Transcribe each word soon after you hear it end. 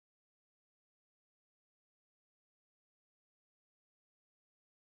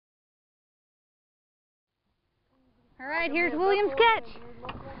All right, here's William's catch. Oh,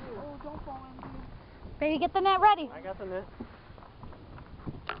 don't fall in, dude. Baby, get the net ready. I got the net.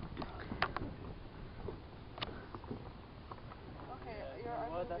 Okay,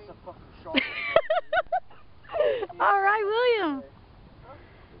 what? That's a fucking shark. All right, William.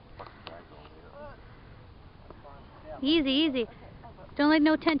 Easy, easy. Don't let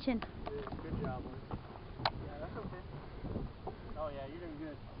no tension. Good job, William. Yeah, that's okay. Oh yeah, you're doing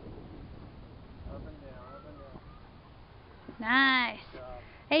good. Up and down, up and down. Nice.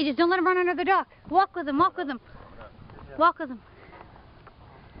 Hey, just don't let him run under the dock. Walk with him, walk with him. Walk with him.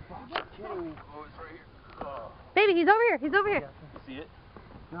 Oh, it's right here. Oh. Baby, he's over here, he's over here. See it?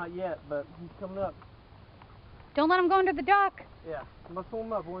 Not yet, but he's coming up. Don't let him go under the dock. Yeah, let's pull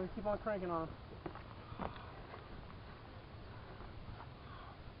him up, William. Keep on cranking on him.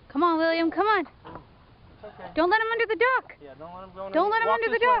 Come on, William, come on. It's okay. Don't let him under the dock. Yeah, don't let him go under. Don't let him under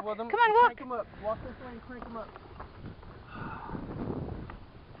the dock. Come on, walk. Crank him up. Walk this way and crank him up.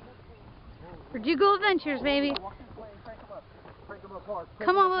 Verdugoadventures, baby. Walk this way and crank him up. Crank him up hard.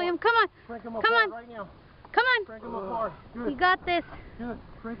 Come on, William, come on. Crank him up come hard on. right now. Come on. Crank him up hard. Good. You got this. Good.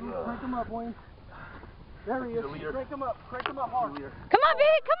 Crank him up, William. There he is. Crank him up. Crank him up hard. Come on,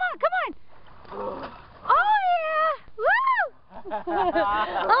 baby. Come on, come on. Oh, yeah. Woo! All right.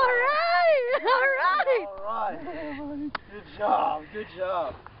 All right. All right. Good job. Good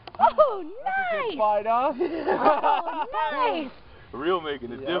job. Oh, That's a nice. good fight, huh? Oh, nice. Real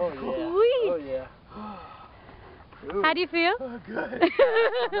making it difficult. Sweet. Oh, yeah. How do you feel? Oh, good.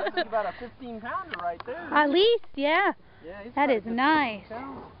 That's about a 15-pounder right there. At least, yeah. Yeah, That is nice.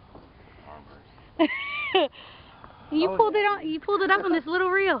 You Oh, pulled yeah. it on. You pulled it up on this little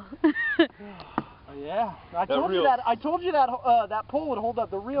reel. Oh, yeah. I told you that. I told you that that pole would hold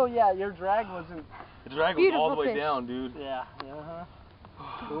up. The reel, yeah. Your drag wasn't. The drag was Beautiful all the way fish. down, dude. Yeah.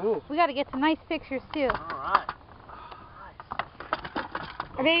 Cool. We got to get some nice pictures too. All right.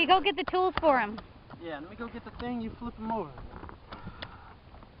 Or baby, go get the tools for him. Yeah. Let me go get the thing. You flip him over.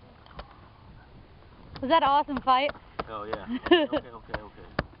 Was that an awesome fight? Oh yeah. Okay.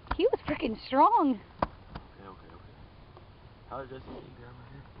 He was freaking strong. Okay. How does Jesse grab my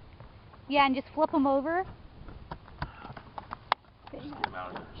hair? Yeah, and just flip him over. Just get him out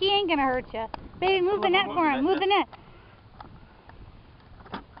of there. He ain't gonna hurt you. Baby, move the net for him. Move the net.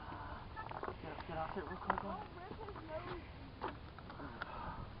 Get out there real quick.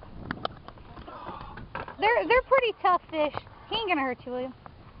 They're pretty tough fish. He ain't gonna hurt you, William.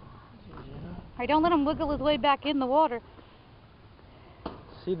 Alright, don't let him wiggle his way back in the water.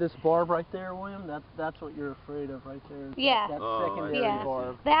 See this barb right there, William? That's what you're afraid of right there. Yeah. That Oh, secondary Yeah.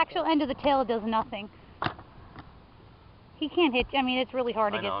 barb. The actual end of the tail does nothing. He can't hit you. I mean, it's really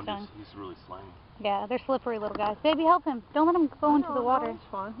hard to I get know, stung. he's really slimy. Yeah, they're slippery little guys. Baby, help him. Don't let him go into the water. No, it's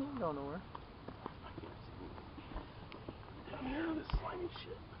fine. He can go nowhere. I can't see him. This slimy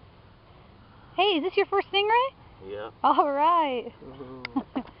shit. Hey, is this your first stingray? Yeah. All right.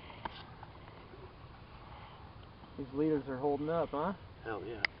 These leaders are holding up, huh? Hell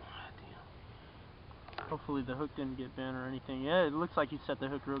yeah. Hopefully the hook didn't get bent or anything. Yeah, it looks like he set the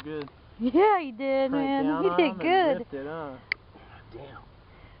hook real good. Yeah, he did, man. He did good. Ripped it, huh? Damn.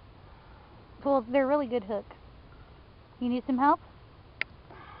 Well, they're really good hooks. You need some help?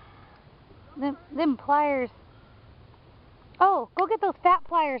 Them pliers. Oh, go get those fat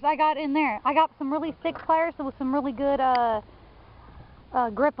pliers I got in there. I got some really thick pliers with some really good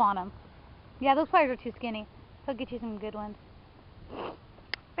grip on them. Yeah, those pliers are too skinny. I'll get you some good ones.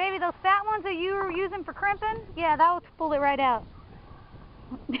 Baby, those fat ones that you were using for crimping, yeah, that will pull it right out.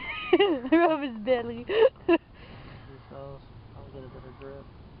 Rub his belly. I'll get a better grip.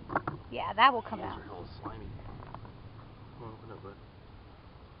 Yeah, that will come out. Hands are hella slimy. Come on, open up, bud.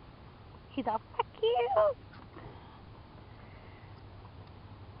 He's all, fuck you.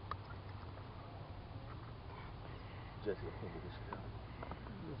 Jesse, I can't get this shit out.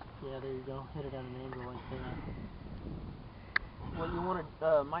 Yeah, there you go. Hit it at an angle like that. What you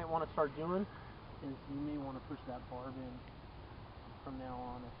might want to start doing is you may want to push that barb in from now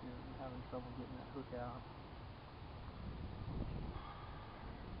on if you're having trouble getting that hook out.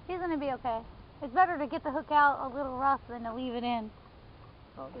 He's gonna be okay. It's better to get the hook out a little rough than to leave it in.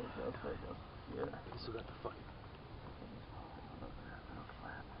 Oh, there it goes. There it goes. Yeah, you still got the fucking...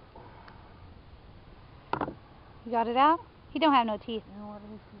 You got it out? He don't have no teeth. You know what?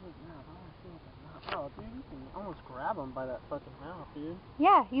 Let me see what mouth. I want to see what that mouth. Oh, dude, you can almost grab him by that fucking mouth, dude.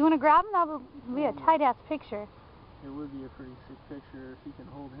 Yeah, you want to grab him? That would be a tight-ass picture. It would be a pretty sick picture if you can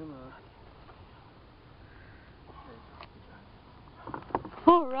hold him up.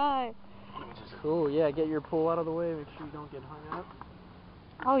 All right. Cool, yeah, get your pole out of the way. Make sure you don't get hung up.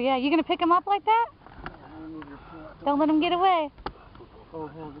 Oh, yeah, you going to pick him up like that? Yeah, Move your foot. Don't let him get away. Oh,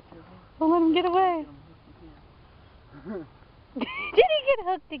 hell, be careful. Don't let him get away. Did he get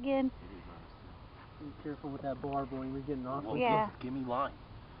hooked again? Be careful with that bar, boy. We're getting off. Well, Yeah. Give me line.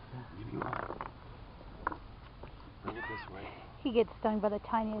 Give me line. Bring it this way. He gets stung by the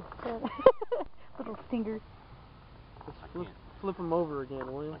tiniest little stinger. Flip him over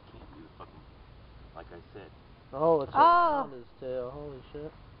again, will you? I can't do the fucking, like I said. Oh, it's around his tail. Holy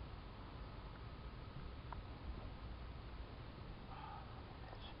shit.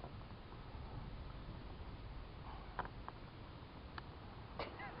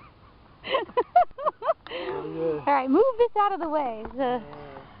 Alright, move this out of the way. Alright,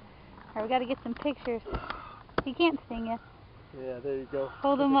 we gotta get some pictures. He can't sting you. Yeah, there you go.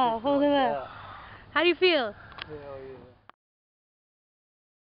 Hold him up, hold him up. How do you feel? Hell yeah.